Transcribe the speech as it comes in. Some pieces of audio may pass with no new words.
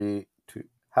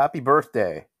Happy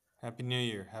birthday. Happy New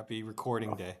Year. Happy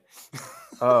recording day.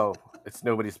 Oh, it's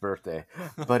nobody's birthday,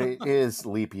 but it is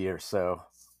leap year, so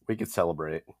we could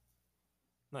celebrate.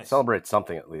 Nice. Celebrate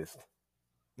something at least.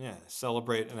 Yeah,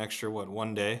 celebrate an extra,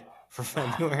 1 day for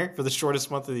February, for the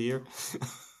shortest month of the year?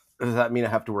 Does that mean I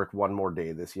have to work one more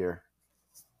day this year?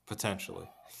 Potentially.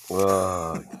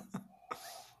 Ugh.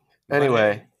 But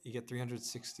Anyway. hey, you get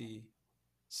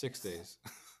 366 days.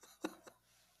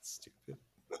 Stupid.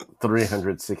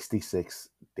 366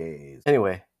 days.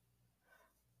 Anyway,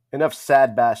 enough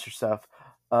sad bastard stuff.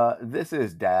 This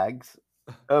is Dags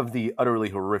of the Utterly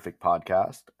Horrific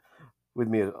podcast. With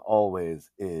me as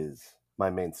always is my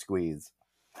main squeeze.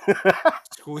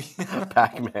 Squeeze.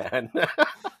 Pac-Man.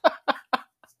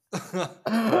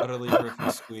 Utterly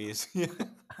horrific squeeze.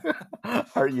 How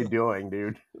are you doing,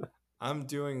 dude? I'm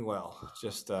doing well.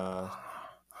 Just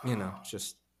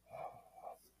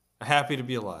happy to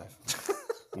be alive.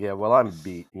 Yeah, well, I'm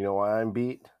beat. You know why I'm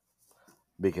beat?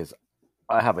 Because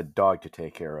I have a dog to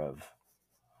take care of.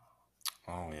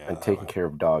 Oh, yeah. And taking care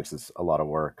of dogs is a lot of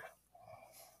work.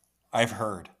 I've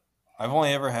heard. I've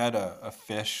only ever had a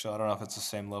fish, so I don't know if it's the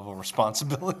same level of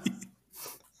responsibility.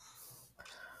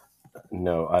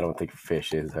 No, I don't think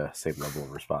fish is the same level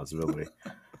of responsibility.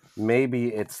 Maybe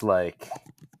it's like,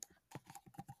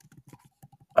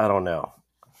 I don't know.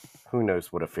 Who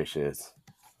knows what a fish is?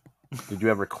 Did you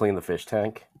ever clean the fish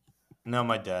tank? No,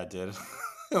 my dad did.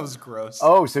 It was gross.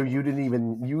 Oh, so you didn't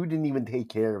even take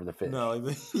care of the fish? No,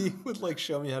 he would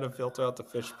show me how to filter out the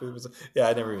fish poop. Yeah,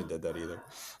 I never even did that either.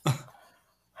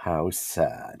 How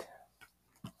sad.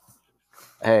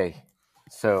 Hey,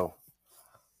 so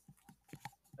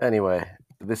anyway,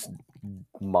 this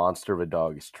monster of a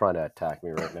dog is trying to attack me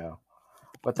right now,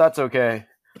 but that's okay.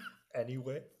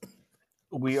 Anyway,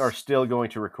 we are still going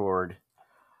to record,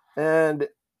 and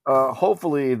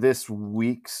hopefully this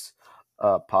week's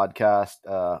podcast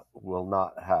will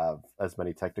not have as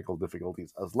many technical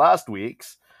difficulties as last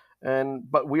week's,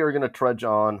 but we are going to trudge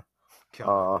on.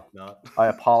 I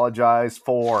apologize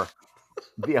for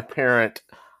the apparent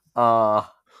volume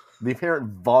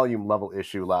level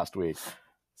issue last week,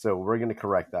 so we're going to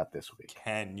correct that this week.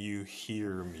 Can you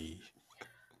hear me?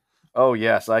 Oh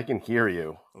yes, I can hear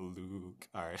you, Luke.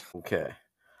 All right. Okay.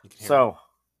 So,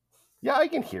 yeah, I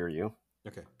can hear you.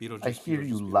 Okay, Beetlejuice. I hear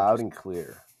you loud and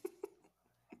clear.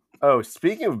 Oh,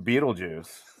 speaking of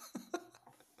Beetlejuice.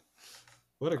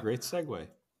 What a great segue.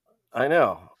 I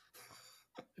know.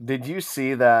 Did you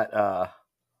see that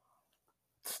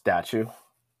statue?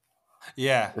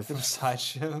 Yeah, from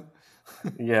Sideshow.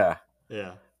 Yeah.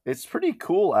 Yeah. It's pretty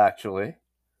cool, actually.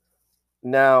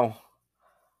 Now,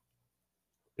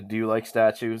 do you like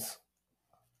statues?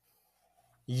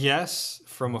 Yes,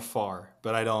 from afar,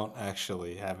 but I don't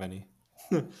actually have any.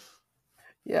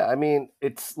 Yeah, I mean,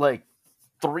 it's like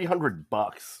 $300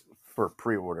 for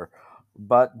pre-order.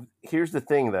 But here's the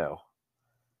thing, though.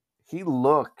 He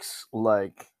looks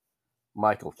like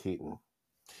Michael Keaton.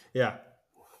 Yeah.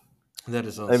 That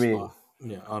is on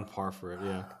on par for it,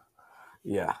 yeah.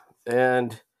 Yeah.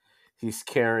 And he's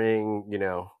carrying,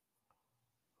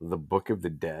 the Book of the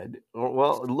Dead.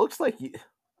 Well, it looks like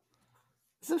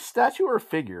it's a statue or a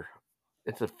figure.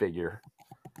 It's a figure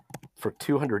for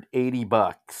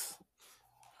 $280.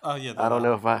 Oh yeah, I don't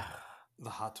know if the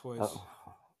Hot Toys.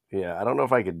 Yeah, I don't know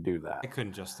if I could do that. I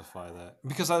couldn't justify that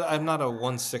because I'm not a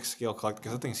 1/6 scale collector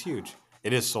because that thing's huge.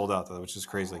 It is sold out though, which is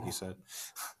crazy, like you said.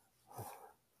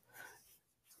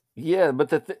 Yeah,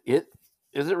 but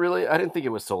is it really? I didn't think it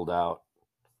was sold out.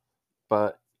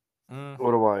 But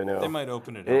what do I know? They might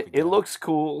open it up. It looks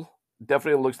cool.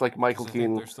 Definitely looks like Michael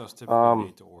Keaton. Their stuff's typically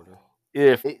made to order.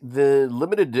 If the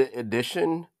limited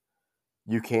edition,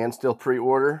 you can still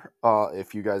pre-order.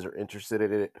 If you guys are interested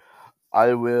in it,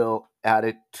 I will add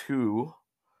it to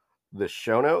the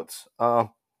show notes.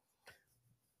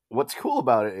 What's cool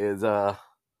about it is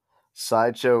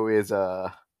Sideshow is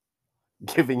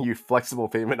giving you flexible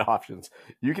payment options.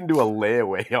 You can do a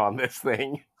layaway on this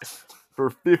thing for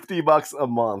 $50 a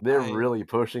month. They're really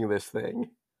pushing this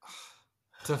thing.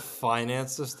 To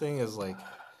finance this thing is like,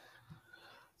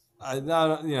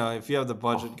 if you have the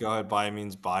budget, go ahead, by all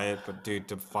means, buy it. But dude,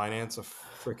 to finance a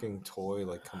freaking toy,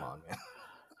 like, come on, man.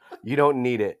 You don't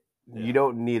need it. Yeah. You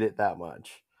don't need it that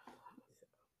much.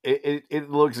 It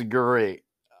looks great.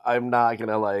 I'm not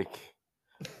gonna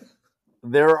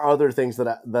there are other things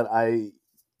that I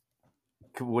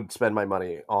would spend my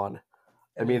money on.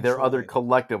 I mean, there are other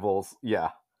collectibles,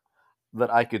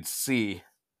 that I could see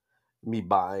me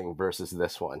buying versus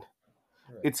this one.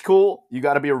 Right. It's cool. You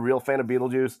got to be a real fan of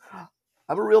Beetlejuice.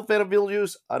 I'm a real fan of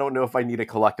Beetlejuice. I don't know if I need a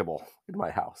collectible in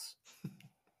my house.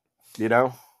 You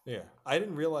know? Yeah, I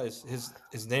didn't realize his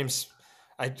name's.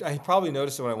 I probably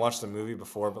noticed it when I watched the movie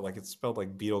before, but like it's spelled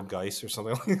like Beetlegeist or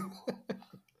something like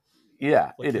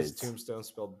Yeah, like it his is. tombstone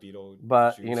spelled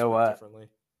But you Beetlejuice know but what? differently.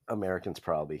 Americans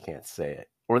probably can't say it,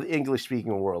 or the English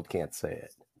speaking world can't say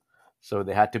it. So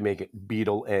they had to make it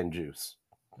Beetle and Juice.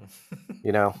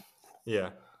 You know,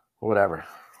 Yeah, whatever.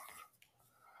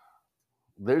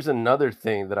 There's another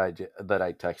thing that I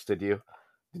texted you.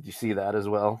 Did you see that as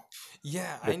well?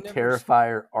 yeah. The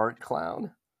Terrifier art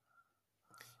clown.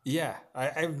 Yeah,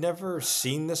 I've never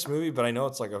seen this movie, but I know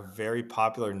it's like a very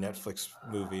popular Netflix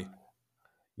movie.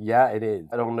 Yeah, it is.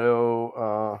 I don't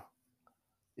know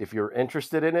if you're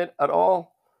interested in it at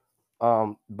all,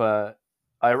 but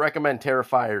I recommend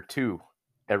Terrifier 2.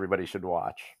 Everybody should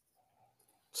watch.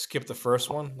 Skip the first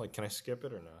one. Like, can I skip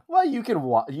it or not? Well, you can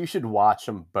you should watch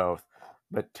them both,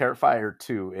 but Terrifier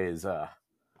 2 is The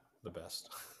best.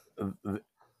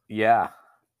 yeah,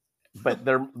 but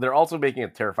they're also making a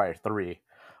Terrifier 3,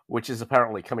 which is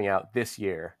apparently coming out this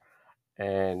year,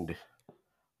 and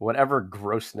whatever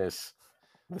grossness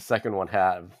the second one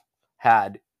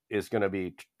had is going to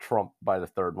be trumped by the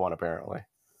third one apparently.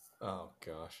 Oh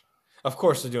gosh. Of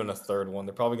course they're doing a third one.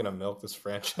 They're probably gonna milk this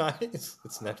franchise.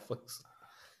 It's Netflix.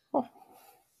 Oh,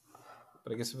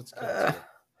 But I guess if it's good, it's good.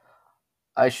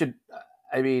 I should.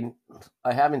 I mean,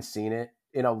 I haven't seen it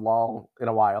in a while.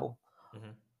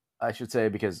 Mhm. I should say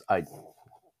because I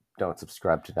don't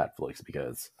subscribe to Netflix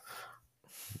because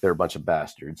they're a bunch of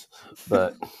bastards.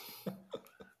 But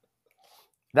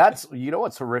that's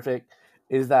what's horrific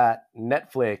is that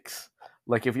Netflix,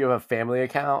 like if you have a family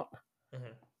account,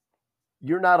 Mhm.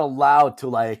 you're not allowed to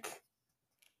like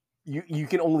you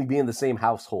can only be in the same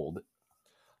household.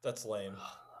 That's lame.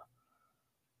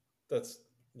 That's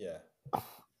yeah.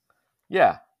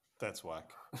 Yeah. That's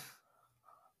whack.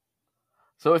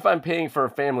 So if I'm paying for a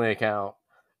family account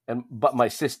but my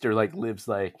sister like lives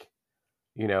like,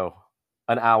 you know,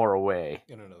 an hour away,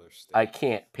 In another I state.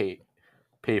 can't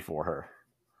pay for her.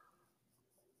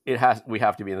 We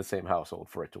have to be in the same household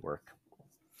for it to work.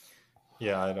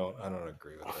 Yeah, I don't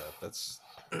agree with that. That's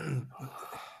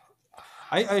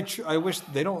I wish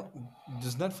they don't.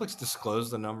 Does Netflix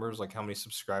disclose the numbers, like how many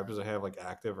subscribers they have, like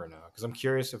active or not? Because I'm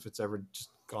curious if it's ever just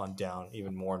gone down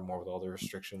even more and more with all the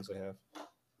restrictions they have.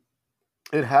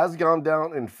 It has gone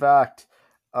down. In fact,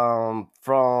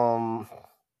 from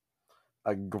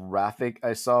a graphic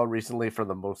I saw recently for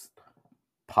the most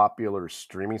popular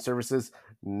streaming services,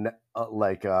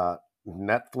 Netflix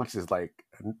is like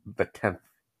the 10th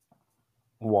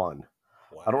one.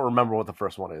 I don't Wow. remember what the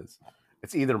first one is.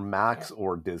 It's either Max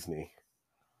or Disney.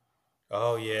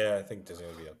 Oh yeah, I think Disney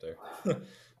would be up there.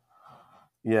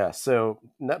 Yeah, so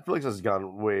Netflix has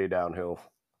gone way downhill.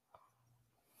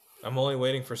 I'm only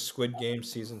waiting for Squid Game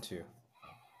season 2.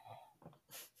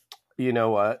 You know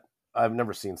what? I've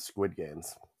never seen Squid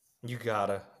Games. You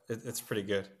gotta. It's pretty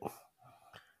good.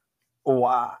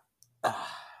 Wow.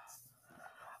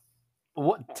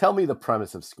 What? Tell me the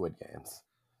premise of Squid Games.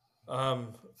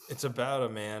 Um, it's about a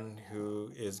man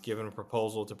who is given a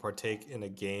proposal to partake in a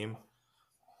game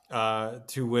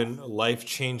to win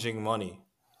life-changing money,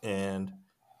 and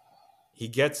he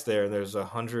gets there. And there's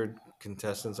 100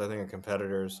 contestants, I think, and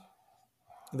competitors.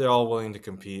 They're all willing to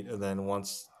compete, and then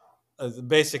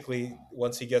basically,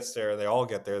 once he gets there, they all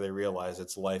get there. They realize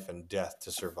it's life and death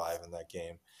to survive in that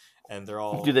game, and they're Do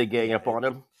all they gang up on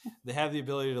him? they have the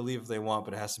ability to leave if they want,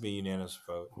 but it has to be a unanimous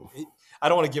vote. I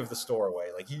don't want to give the store away,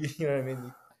 like you know what I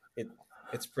mean.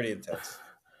 It's pretty intense.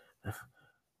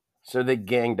 So they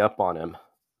ganged up on him.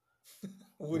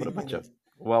 What do What a you mean? bunch of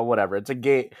whatever. It's a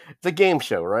game. It's a game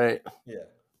show, right? Yeah,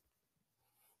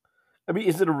 I mean,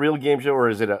 is it a real game show or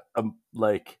is it a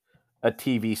like a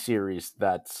TV series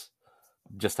that's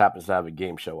just happens to have a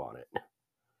game show on it?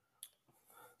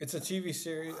 it's a TV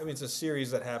series. I mean, it's a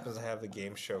series that happens to have the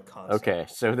game show concept. Okay,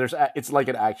 so it's like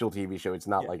an actual TV show. It's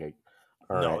not Yeah. like a.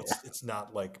 All No, right. it's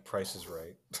not like Price is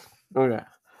Right. Okay.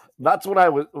 That's what I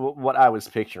was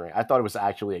picturing. I thought it was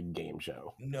actually a game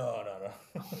show. No,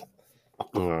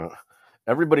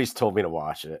 Everybody's told me to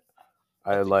watch it.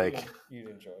 I I think like you'd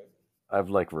enjoy it. I've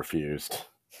like refused.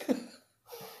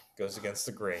 Goes against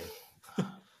the grain.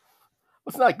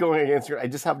 It's not going against her. I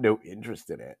just have no interest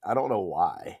in it. I don't know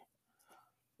why.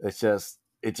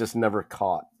 It just never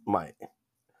caught my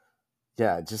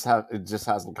it just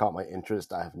hasn't caught my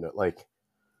interest. I have no like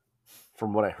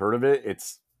from what I heard of it,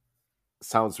 it's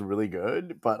sounds really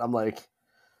good, but I'm like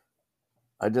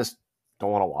I just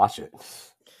don't want to watch it.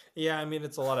 Yeah, I mean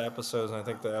it's a lot of episodes, and I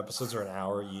think the episodes are an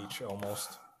hour each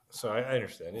almost. So I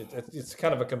understand. It's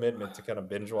kind of a commitment to kind of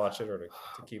binge watch it or to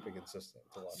keep it consistent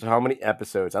to watch So it. how many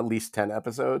episodes? At least 10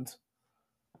 episodes?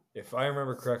 If I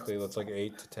remember correctly, that's like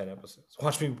 8 to 10 episodes.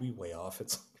 Watch me be way off.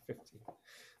 It's like 15. I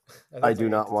think I it's do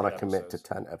like 8 not to want 10 to commit to episodes.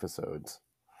 10 episodes.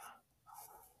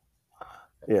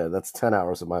 Yeah, that's 10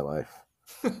 hours of my life.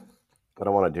 I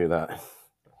don't want to do that.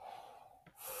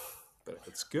 But if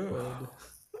it's good.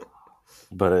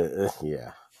 But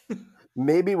yeah.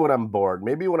 Maybe when I'm bored.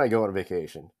 Maybe when I go on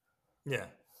vacation. Yeah.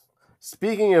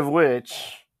 Speaking of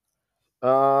which,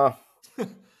 Pack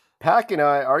and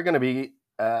I are going to be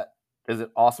at, is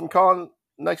it AwesomeCon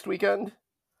next weekend?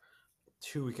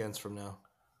 2 weekends from now.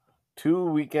 2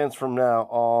 weekends from now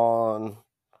on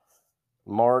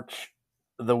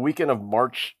the weekend of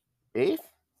March 8th?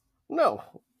 No.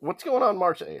 What's going on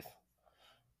March 8th?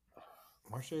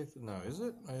 March 8th? No, is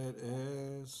it? It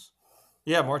is.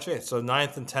 Yeah, March 8th. So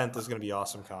 9th and 10th is going to be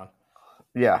AwesomeCon.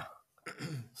 Yeah.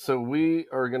 So we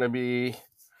are going to be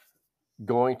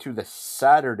going to the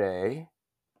Saturday,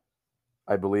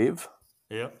 I believe.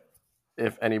 Yep.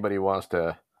 If anybody wants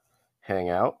to hang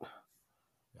out.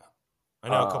 Yeah. I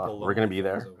know a couple of we're going to be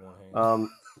there. I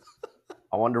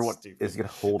wonder what is going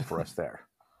to hold for us there.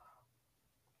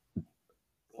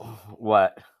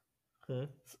 What?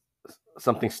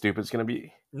 Something stupid's going to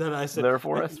be I said there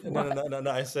for us? No.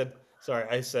 I said, sorry.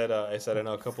 I said I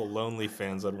know a couple of lonely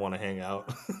fans that want to hang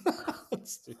out.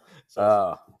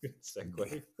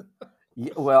 Segue.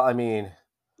 Yeah, well, I mean,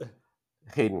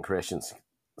 Hayden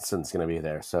Christensen's going to be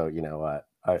there, so you know what?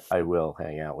 I will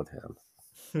hang out with him.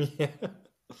 Yeah.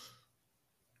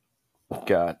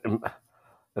 God,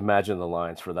 imagine the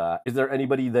lines for that. Is there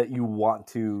anybody that you want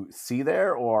to see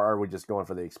there, or are we just going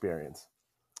for the experience?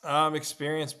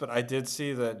 Experience, but I did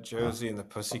see that Josie and the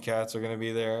Pussycats are going to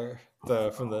be there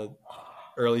from the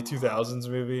early 2000s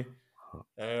movie.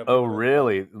 Oh,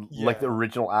 really? Yeah. Like the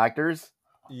original actors?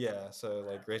 Yeah, so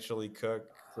like Rachel Lee Cook,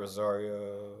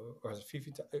 Rosario, or is it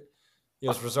Fifi? It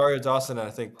was Rosario Dawson and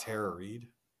I think Tara Reid.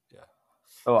 Yeah.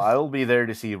 Oh, I will be there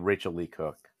to see Rachel Lee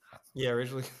Cook. Yeah,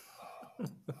 Rachel Lee.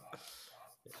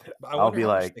 I'll be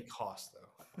like, much they cost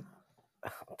though.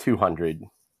 $200.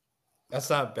 That's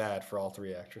not bad for all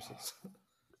three actresses.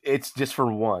 It's just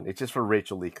for one. It's just for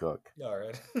Rachel Lee Cook. All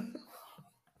right.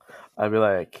 I'd be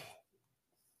like,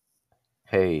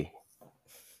 hey,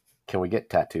 can we get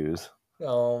tattoos?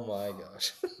 Oh my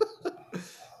gosh.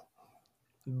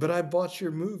 But I bought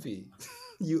your movie.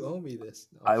 You owe me this.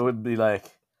 No, I would be like,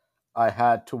 I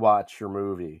had to watch your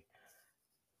movie.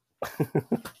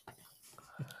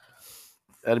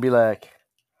 I'd be like,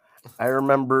 I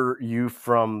remember you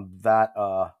from that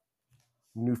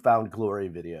Newfound Glory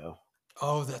video.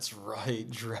 Oh, that's right.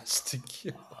 Dressed to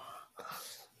Kill.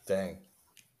 Dang.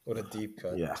 What a deep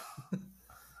cut. Yeah.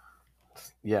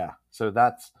 Yeah. So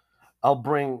that's, I'll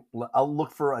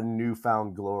look for a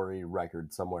Newfound Glory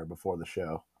record somewhere before the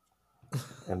show.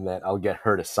 And then I'll get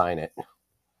her to sign it.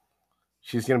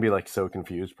 She's going to be like so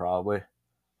confused probably.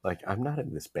 Like, I'm not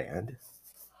in this band.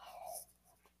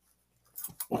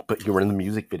 But you were in the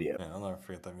music video. Yeah, I'll never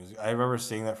forget that music. I remember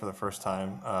seeing that for the first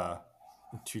time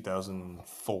in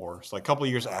 2004. So like a couple of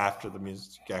years after the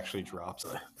music actually drops.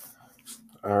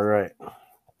 All right.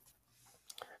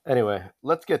 Anyway,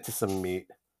 let's get to some meat.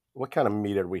 What kind of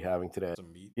meat are we having today?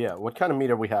 Some meat. Yeah, what kind of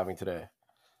meat are we having today?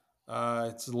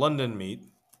 It's London meat.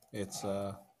 It's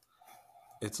a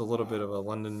little bit of a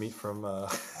London meat from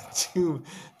two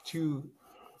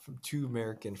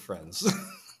American friends.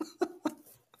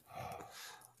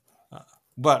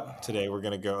 But today we're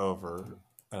going to go over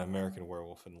An American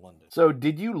Werewolf in London. So,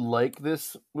 did you like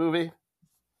this movie?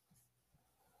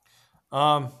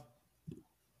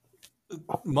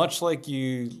 Much like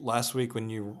you last week when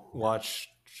you watched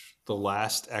The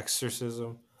Last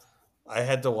Exorcism, I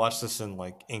had to watch this in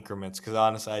like increments because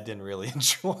honestly, I didn't really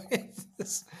enjoy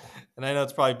this. And I know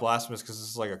it's probably blasphemous because this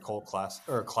is like a cult class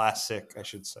or a classic, I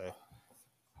should say,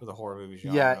 for the horror movie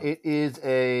genre. Yeah, it is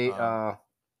a.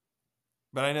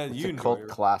 But I know it's you a cult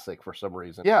classic for some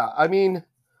reason. Yeah, I mean,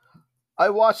 I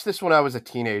watched this when I was a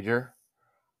teenager,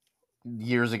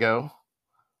 years ago.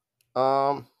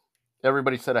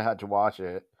 Everybody said I had to watch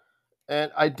it,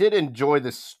 and I did enjoy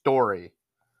the story.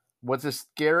 Was it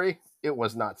scary? It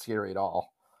was not scary at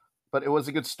all, but it was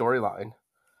a good storyline,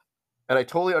 and I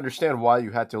totally understand why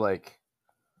you had to like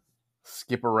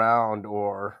skip around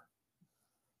or,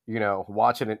 you know,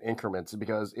 watch it in increments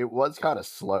because it was kind of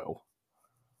slow.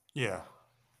 Yeah.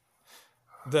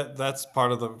 That's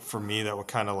part of the for me that would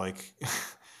kind of like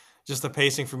just the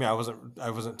pacing for me I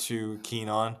wasn't too keen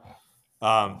on.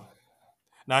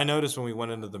 Now I noticed when we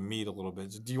went into the meat a little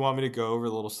bit. Do you want me to go over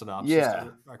the little synopsis? Yeah.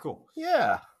 All right, cool.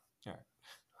 Yeah. All right.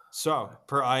 So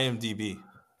per IMDb,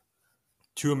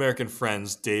 two American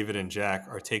friends, David and Jack,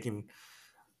 are taking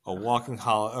walking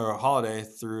holiday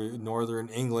through northern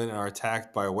England and are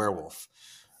attacked by a werewolf.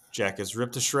 Jack is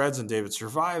ripped to shreds and David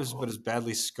survives, but is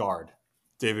badly scarred.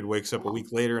 David wakes up a week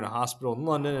later in a hospital in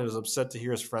London and is upset to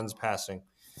hear his friend's passing.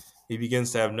 He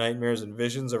begins to have nightmares and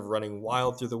visions of running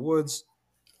wild through the woods.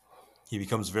 He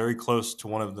becomes very close to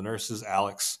one of the nurses,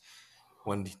 Alex.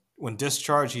 When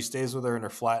discharged, he stays with her in her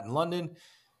flat in London.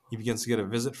 He begins to get a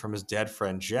visit from his dead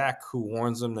friend Jack, who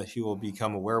warns him that he will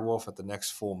become a werewolf at the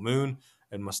next full moon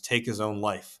and must take his own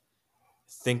life.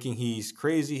 Thinking he's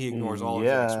crazy, he ignores all of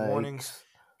Jack's warnings. Yikes.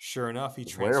 Sure enough, he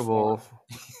transforms.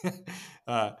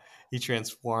 Werewolf. He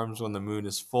transforms when the moon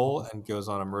is full and goes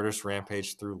on a murderous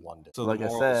rampage through London. So Like I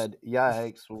said,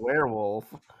 yikes,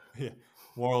 werewolf. yeah,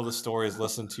 moral of the story is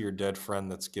listen to your dead friend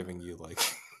that's giving you like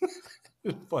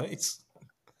advice.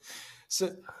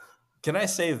 So, can I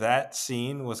say that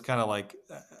scene was kind of like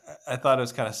I thought it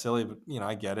was kind of silly, but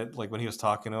I get it. Like when he was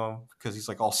talking to him because he's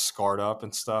like all scarred up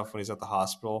and stuff when he's at the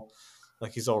hospital,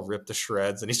 like he's all ripped to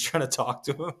shreds and he's trying to talk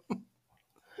to him.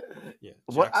 Yeah.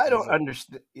 What I don't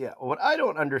understand. Yeah, what I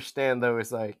don't understand though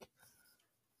is like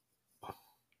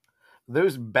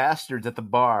those bastards at the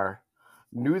bar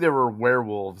knew there were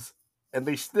werewolves and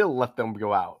they still let them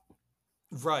go out.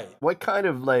 Right. What kind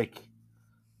of like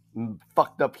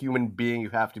fucked up human being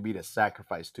you have to be to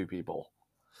sacrifice two people?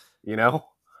 You know?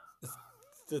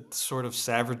 The sort of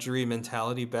savagery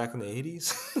mentality back in the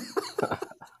 80s.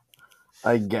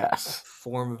 I guess.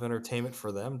 Form of entertainment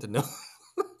for them to know.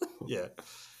 Yeah.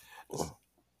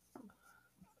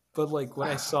 But like when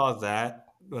I saw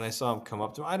him come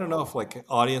up to him, I don't know if like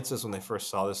audiences when they first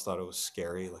saw this thought it was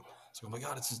scary. Like, it's like, oh my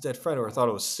God, it's his dead friend. Or I thought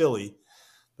it was silly.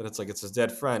 But it's like it's his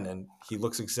dead friend and he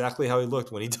looks exactly how he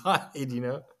looked when he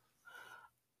died,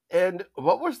 And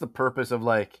what was the purpose of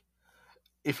like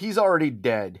if he's already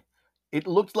dead, it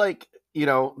looked like,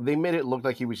 they made it look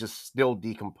like he was just still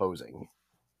decomposing.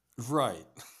 Right.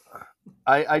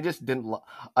 I just didn't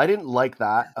I didn't like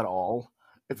that at all.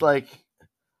 It's like,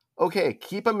 okay,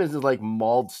 keep him in his like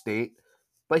mauled state,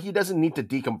 but he doesn't need to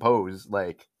decompose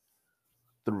like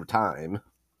through time.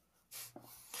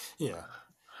 Yeah.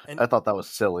 And I thought that was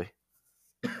silly.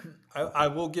 I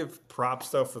will give props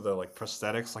though for the like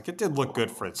prosthetics. Like it did look good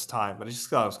for its time, but I just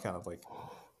thought it was kind of like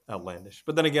outlandish.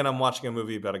 But then again, I'm watching a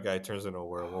movie about a guy who turns into a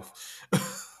werewolf.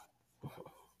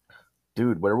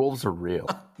 Dude, werewolves are real.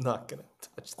 I'm not gonna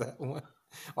touch that one.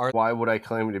 Why would I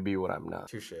claim to be what I'm not?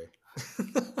 Touche.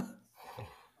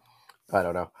 I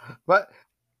don't know, but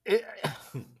yeah,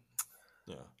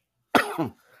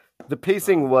 the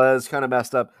pacing was kind of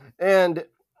messed up, and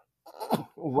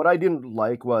what I didn't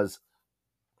like was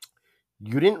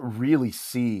you didn't really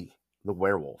see the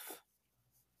werewolf.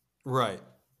 Right.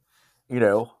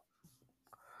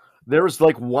 There was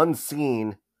like one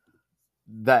scene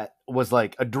that was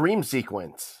like a dream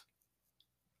sequence,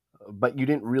 but you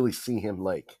didn't really see him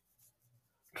like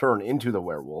turn into the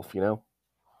werewolf,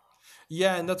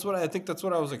 Yeah, and that's what I think. That's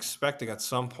what I was expecting at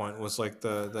some point was like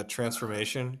the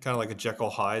transformation, kind of like a Jekyll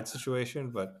Hyde situation.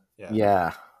 But yeah,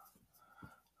 yeah.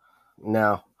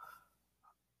 Now,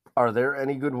 are there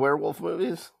any good werewolf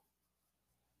movies?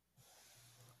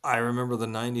 I remember the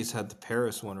 '90s had the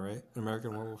Paris one, right?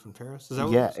 American Werewolf in Paris. Is that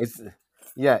Yeah, what it was?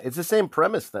 it's the same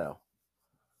premise though.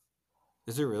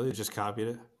 Is it really? Just copied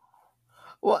it?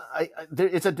 Well,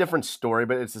 it's a different story,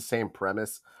 but it's the same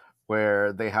premise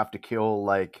where they have to kill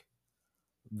like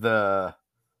the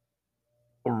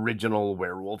original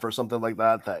werewolf or something like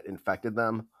that infected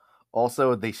them.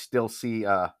 Also, they still see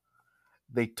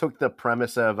they took the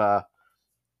premise of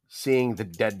seeing the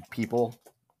dead people.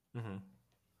 Mm-hmm.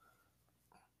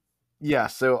 Yeah,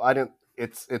 so I didn't.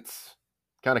 It's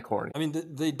kind of corny. I mean,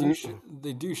 they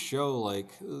do show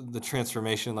like the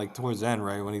transformation like towards the end,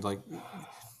 right? When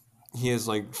he is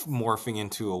like morphing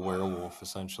into a werewolf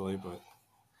essentially, but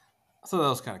I thought that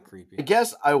was kind of creepy. I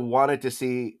guess I wanted to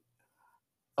see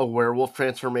a werewolf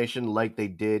transformation like they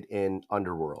did in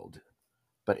Underworld,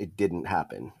 but it didn't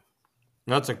happen.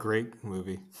 That's a great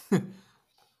movie.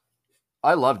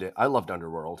 I loved it. I loved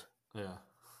Underworld. Yeah.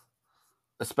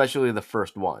 Especially the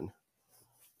first one.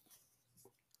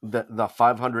 The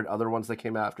 500 other ones that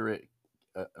came after it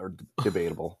are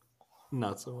debatable.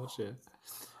 Not so much, yeah.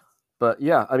 But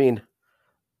yeah, I mean,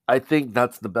 I think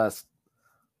that's the best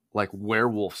like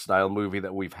werewolf style movie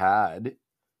that we've had.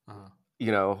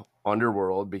 Uh-huh.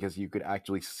 Underworld, because you could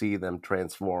actually see them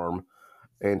transform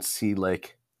and see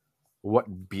like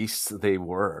what beasts they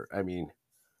were. I mean,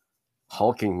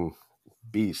 hulking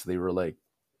beasts. They were like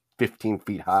 15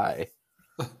 feet high.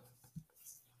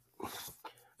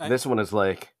 This one is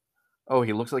like, oh,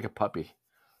 he looks like a puppy.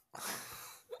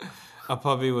 A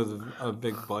puppy with a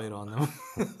big bite on them.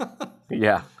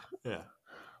 Yeah. Yeah.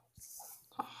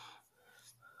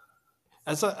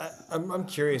 I'm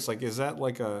curious, like, is that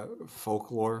like a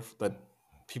folklore that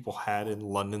people had in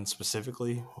London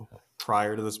specifically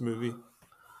prior to this movie?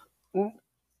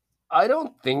 I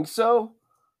don't think so.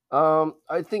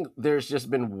 I think there's just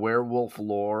been werewolf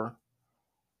lore,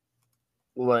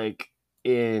 like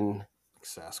in Like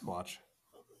Sasquatch.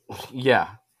 yeah.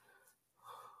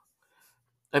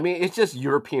 I mean, it's just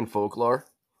European folklore.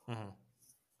 Hmm.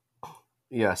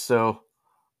 Yeah, so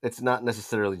it's not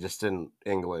necessarily just in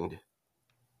England.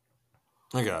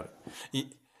 I got it.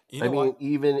 You I know mean, what?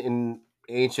 even in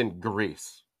ancient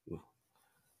Greece.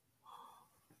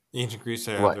 The ancient Greece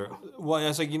they have What? their. Well,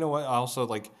 it's like, you know what? Also,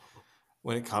 like,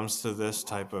 when it comes to this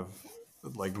type of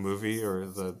like movie or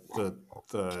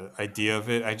the idea of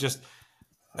it,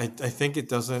 I think it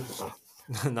doesn't.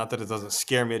 Not that it doesn't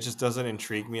scare me, it just doesn't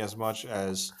intrigue me as much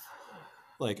as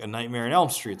like a Nightmare on Elm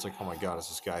Street. It's like, oh my god, it's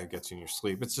this guy who gets you in your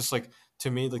sleep. It's just like,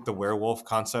 to me, like the werewolf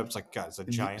concept. It's like, God, it's a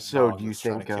giant So, dog do you that's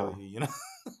trying to think kill you. You know,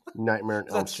 Nightmare on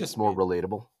Elm that's Street's just more me.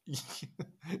 relatable?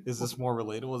 Is this more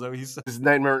relatable? Is that what you said? Is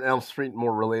Nightmare on Elm Street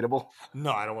more relatable?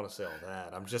 No, I don't want to say all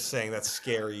that. I'm just saying that's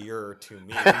scarier to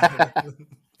me. You know,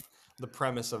 the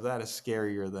premise of that is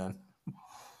scarier than,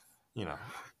 you know,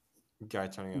 a guy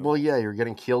turning out. Well, yeah, you're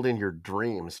getting killed in your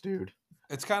dreams, dude.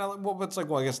 It's kind of like, well, it's like,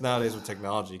 well, I guess nowadays with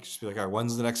technology, you can just be like, all right,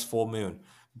 when's the next full moon?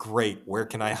 Great. Where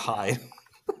can I hide?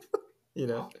 You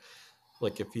know,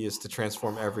 like if he is to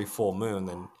transform every full moon,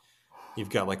 then you've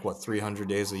got like what, 300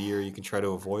 days a year you can try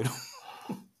to avoid him.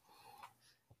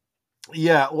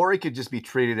 Yeah, or it could just be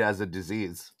treated as a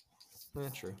disease. Yeah,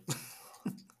 true.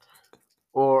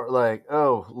 Or like,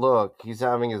 oh, look, he's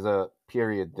having his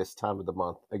period this time of the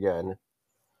month again.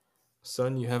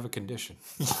 Son, you have a condition.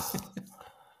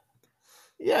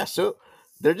 Yeah, so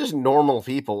they're just normal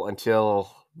people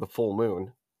until the full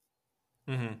moon.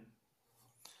 Hmm.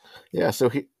 Yeah, so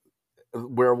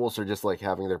werewolves are just like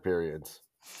having their periods.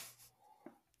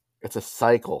 It's a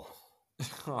cycle.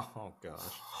 Oh gosh.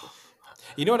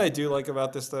 You know what I do like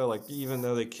about this though? Like, even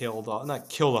though they killed off, not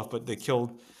killed off, but they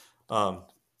killed, um,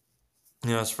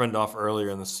 his friend off earlier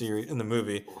in the series, in the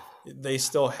movie, they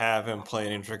still have him play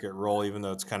an intricate role, even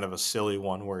though it's kind of a silly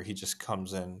one where he just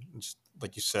comes in, just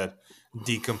like you said,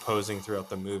 decomposing throughout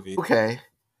the movie. Okay,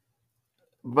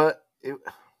 but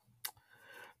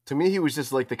to me, he was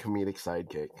just like the comedic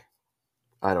sidekick.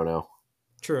 I don't know.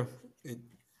 True.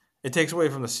 It takes away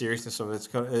from the seriousness of it. It's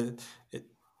kind of, it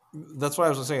that's what I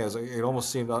was saying. Is it almost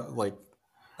seemed like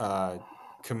uh,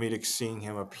 comedic seeing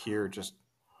him appear, just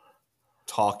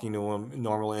talking to him,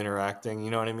 normally interacting.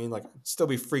 You know what I mean? Like, I'd still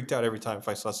be freaked out every time if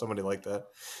I saw somebody like that.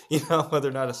 You know, whether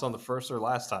or not it's on the first or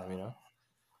last time. You know.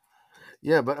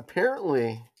 Yeah, but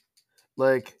apparently,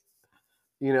 like,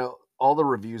 all the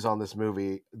reviews on this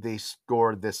movie, they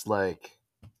scored this like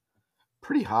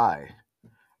pretty high.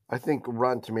 I think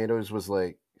Rotten Tomatoes was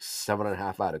like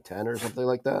 7.5 out of 10 or something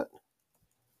like that.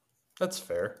 That's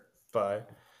fair, but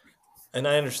and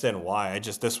I understand why. I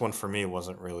just, this one for me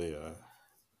wasn't really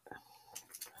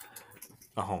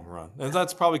a home run, and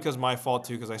that's probably because my fault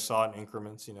too, because I saw it in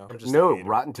increments. You know, I'm just a No, hater.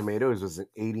 Rotten Tomatoes was an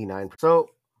 89. So,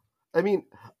 I mean,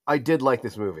 I did like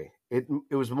this movie. It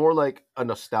was more like a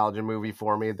nostalgia movie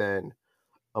for me than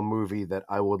a movie that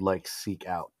I would like seek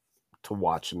out to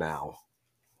watch now.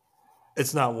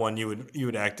 It's not one you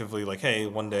would actively like. Hey,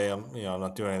 one day I'm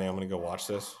not doing anything. I'm gonna go watch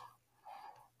this.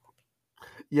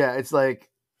 Yeah, it's like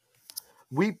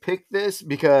we picked this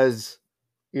because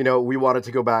we wanted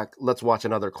to go back, let's watch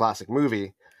another classic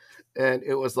movie, and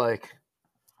it was like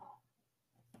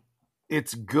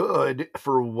it's good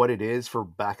for what it is for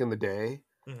back in the day,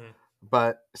 Hmm.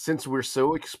 but since we're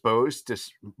so exposed to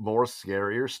more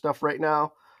scarier stuff right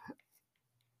now,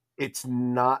 it's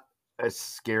not as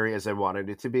scary as I wanted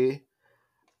it to be.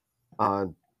 Uh,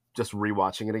 just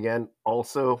rewatching it again.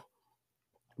 Also,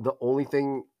 the only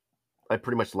thing I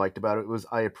pretty much liked about it was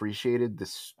I appreciated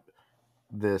this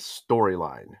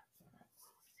storyline.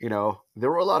 There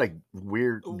were a lot of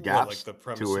weird What, like gaps the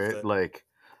premise to of it, that? like,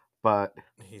 but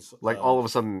He's like all of a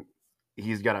sudden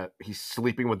he's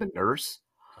sleeping with the nurse.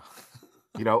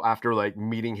 After like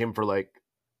meeting him for like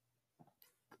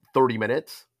 30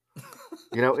 minutes.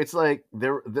 It's like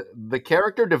the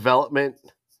character development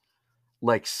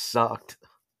like sucked,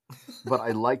 but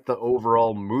I liked the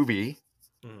overall movie.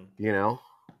 Hmm. You know,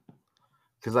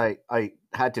 because I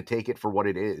had to take it for what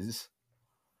it is.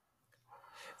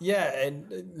 Yeah,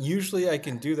 and usually I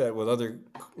can do that with other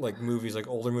like movies, like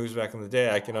older movies back in the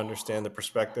day. I can understand the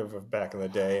perspective of back in the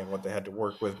day and what they had to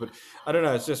work with. But I don't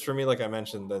know. It's just for me, like I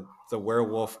mentioned, that the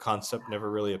werewolf concept never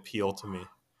really appealed to me,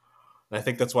 and I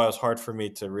think that's why it was hard for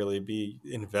me to really be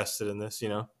invested in this. You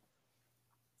know.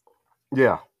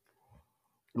 Yeah,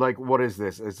 like what is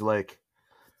this? It's like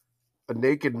a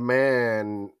naked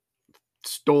man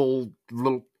stole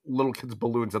little kids'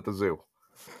 balloons at the zoo.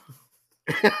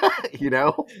 You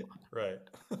know, Right.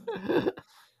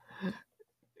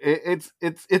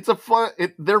 it's a fun.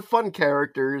 They're fun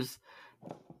characters.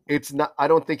 It's not. I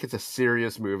don't think it's a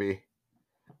serious movie.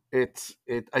 I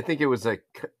think it was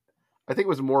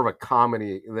more of a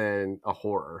comedy than a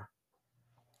horror.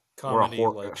 Or a Comedy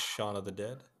horror. like Shaun of the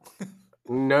Dead.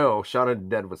 No, Shaun of the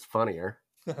Dead was funnier.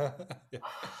 Yeah.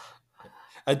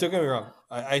 I don't get me wrong.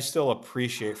 I still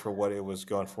appreciate for what it was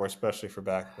going for, especially for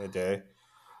back in the day.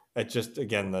 It just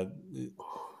again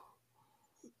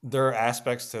there are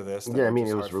aspects to this that Yeah, I are mean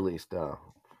just it was hard. released.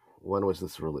 When was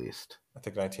this released? I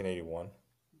think 1981.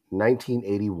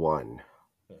 1981.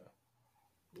 Yeah.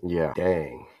 Yeah.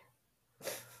 Dang.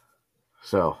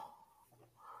 So,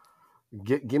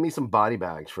 give me some body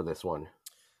bags for this one.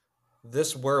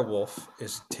 This werewolf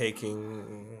is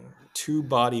taking 2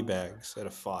 body bags out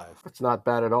of 5. That's not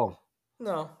bad at all.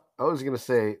 No, I was gonna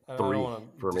say I 3 don't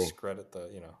want to for me. discredit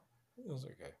it was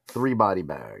okay. 3 body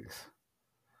bags.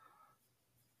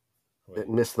 Wait. It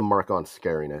missed the mark on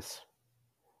scariness.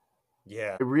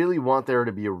 Yeah. I really want there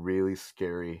to be a really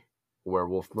scary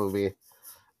werewolf movie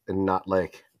and not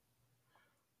like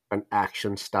an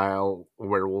action style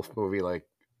werewolf movie like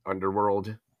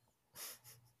Underworld.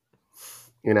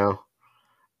 You know,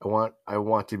 I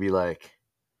want to be like,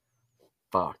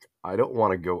 fuck, I don't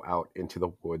want to go out into the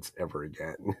woods ever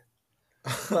again.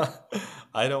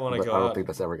 I don't want to go I don't out. think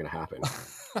that's ever going to happen.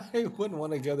 I wouldn't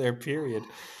want to go there, period.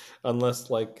 Unless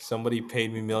like somebody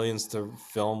paid me millions to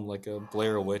film like a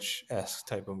Blair Witch-esque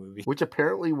type of movie. Which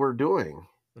apparently we're doing.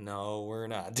 No, we're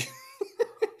not.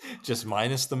 Just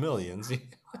minus the millions.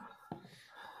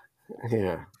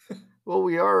 Yeah. Well,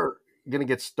 we are going to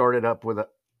get started up with our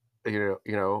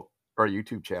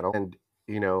YouTube channel, and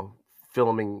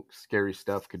filming scary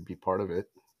stuff could be part of it.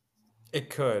 It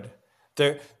could.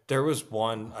 There was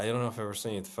one, I don't know if I've ever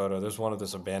seen the photo. There's one of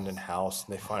this abandoned house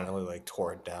and they finally like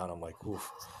tore it down. I'm like, oof.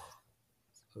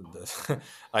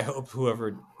 I hope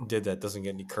whoever did that doesn't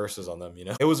get any curses on them,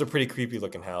 It was a pretty creepy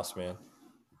looking house, man.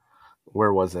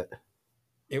 Where was it?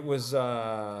 It was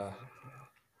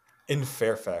in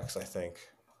Fairfax, I think.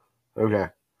 Okay.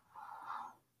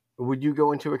 Would you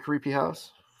go into a creepy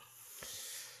house?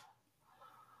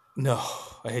 No.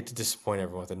 I hate to disappoint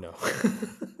everyone with a no.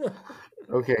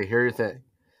 Okay, here's the thing.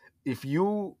 If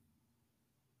you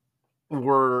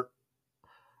were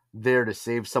there to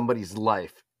save somebody's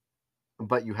life,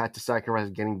 but you had to sacrifice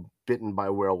getting bitten by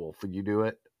a werewolf, would you do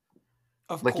it?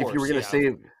 Of like course, if you were going to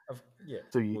save... yeah.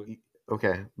 So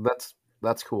okay,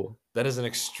 that's cool. That is an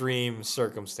extreme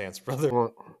circumstance, brother.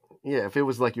 Well, yeah, if it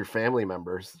was like your family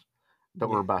members that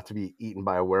were about to be eaten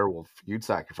by a werewolf, you'd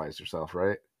sacrifice yourself,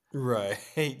 right? Right.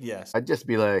 Yes. I'd just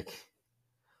be like,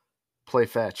 play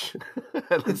fetch.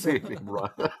 Let's see if you can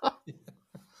run.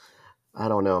 I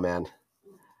don't know, man.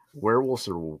 Werewolves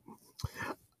are...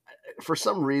 For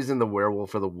some reason, the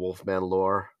werewolf or the Wolfman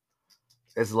lore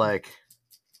is like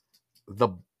the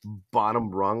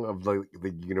bottom rung of the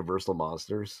Universal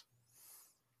monsters.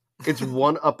 It's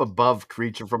one up above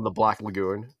Creature from the Black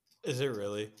Lagoon. Is it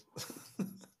really?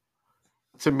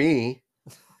 To me,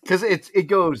 because it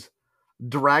goes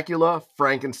Dracula,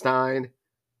 Frankenstein,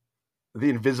 the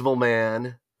Invisible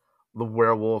Man, the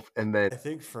werewolf, and then... I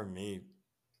think for me,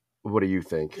 what do you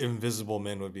think? Invisible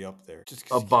Man would be up there. Just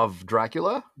above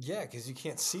Dracula? Yeah, because you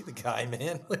can't see the guy,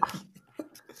 man.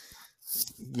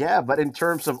 Yeah, but in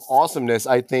terms of awesomeness,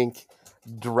 I think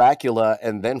Dracula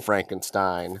and then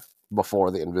Frankenstein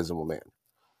before the Invisible Man.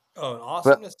 Oh, and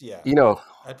awesomeness? But, yeah.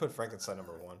 I'd put Frankenstein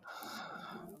number 1.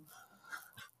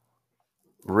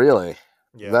 Really?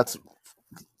 Yeah.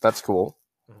 That's cool.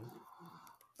 Mm-hmm.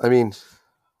 I mean,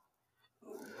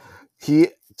 he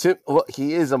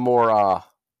is a more...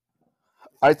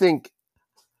 I think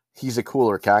he's a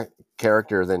cooler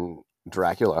character than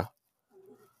Dracula.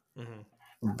 Mm-hmm.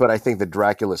 But I think the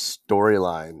Dracula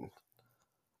storyline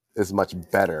is much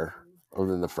better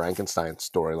than the Frankenstein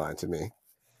storyline to me.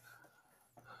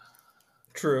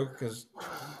 True, because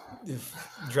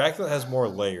Dracula has more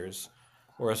layers,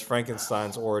 whereas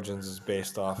Frankenstein's origins is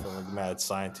based off of a mad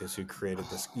scientist who created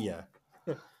this. Yeah.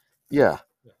 Yeah.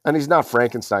 And he's not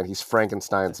Frankenstein. He's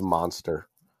Frankenstein's monster.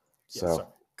 So. Yeah, sorry.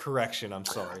 Correction, I'm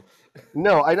sorry.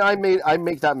 No, I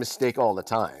make that mistake all the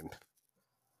time.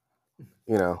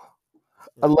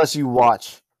 Unless you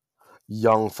watch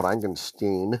Young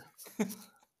Frankenstein.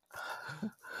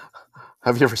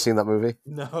 Have you ever seen that movie?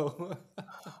 No.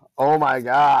 Oh my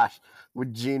gosh.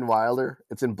 With Gene Wilder.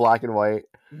 It's in black and white.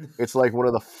 It's like one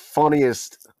of the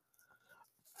funniest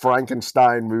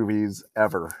Frankenstein movies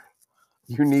ever.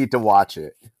 You need to watch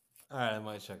it. All right, I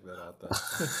might check that out then.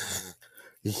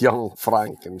 Young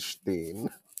Frankenstein.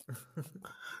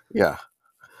 Yeah,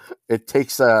 it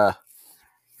takes the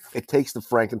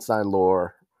Frankenstein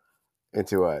lore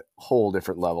into a whole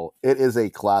different level. It is a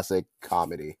classic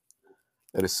comedy.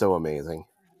 It is so amazing.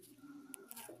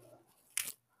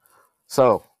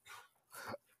 So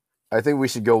I think we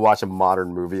should go watch a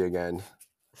modern movie again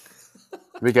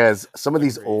because some of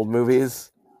these Agreed. old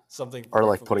movies Something are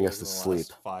like preferably putting like us in to the sleep.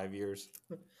 last 5 years.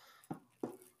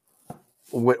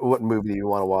 What movie do you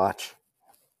want to watch?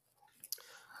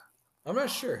 I'm not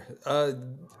sure.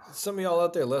 Some of y'all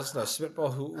out there, let us know.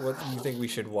 Spitball, what do you think we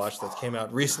should watch that came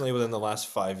out recently within the last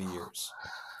 5 years?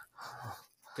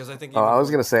 Because I think Oh, I even was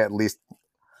when gonna say at least.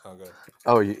 oh good.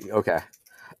 Oh, okay.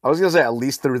 I was gonna say at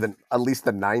least the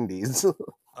 90s.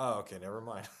 Oh okay, never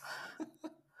mind.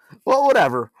 Well,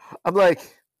 whatever. I'm like,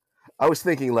 I was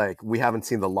thinking like we haven't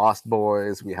seen The Lost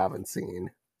Boys. We haven't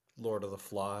seen. Lord of the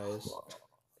Flies.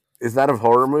 Is that a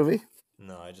horror movie?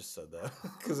 No, I just said that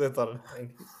because I thought of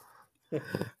the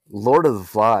 90s. Lord of the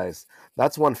Flies.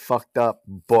 That's one fucked up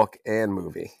book and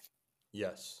movie.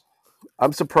 Yes.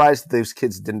 I'm surprised those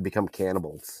kids didn't become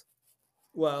cannibals.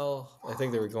 Well, I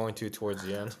think they were going to towards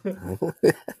the end.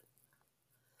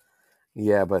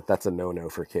 Yeah, but that's a no-no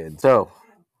for kids. So,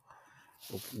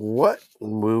 what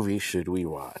movie should we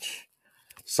watch?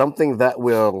 Something that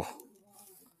will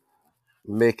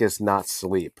make us not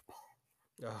sleep.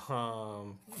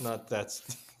 Not that.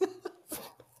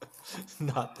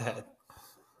 Not that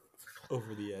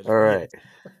over the edge. All right.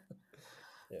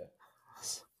 Yeah.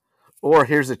 Or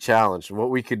here's a challenge. What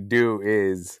we could do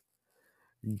is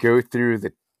go through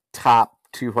the top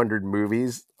 200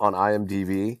 movies on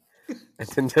IMDb and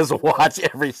then just watch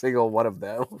every single one of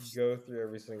those. Go through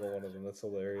every single one of them. That's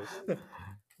hilarious.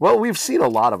 Well, we've seen a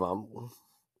lot of them.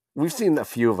 We've seen a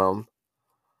few of them,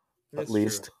 That's at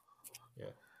least. true.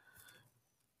 Yeah.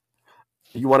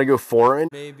 You want to go foreign?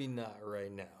 Maybe not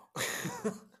right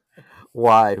now.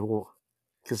 Why?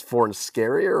 Because foreign's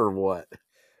scarier or what?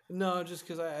 No, just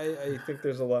because I think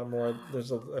there's a lot more.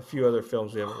 There's a few other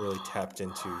films we haven't really tapped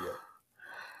into yet.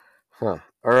 Huh.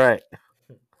 All right.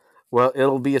 Well,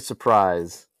 it'll be a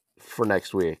surprise for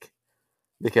next week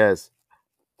because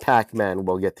Pac-Man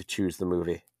will get to choose the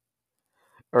movie.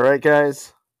 All right,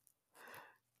 guys.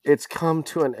 It's come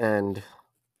to an end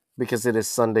because it is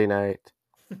Sunday night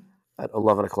at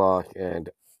 11 o'clock and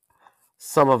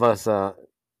some of us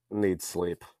need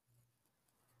sleep.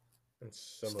 And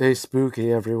some Stay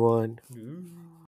spooky, everyone. Ooh.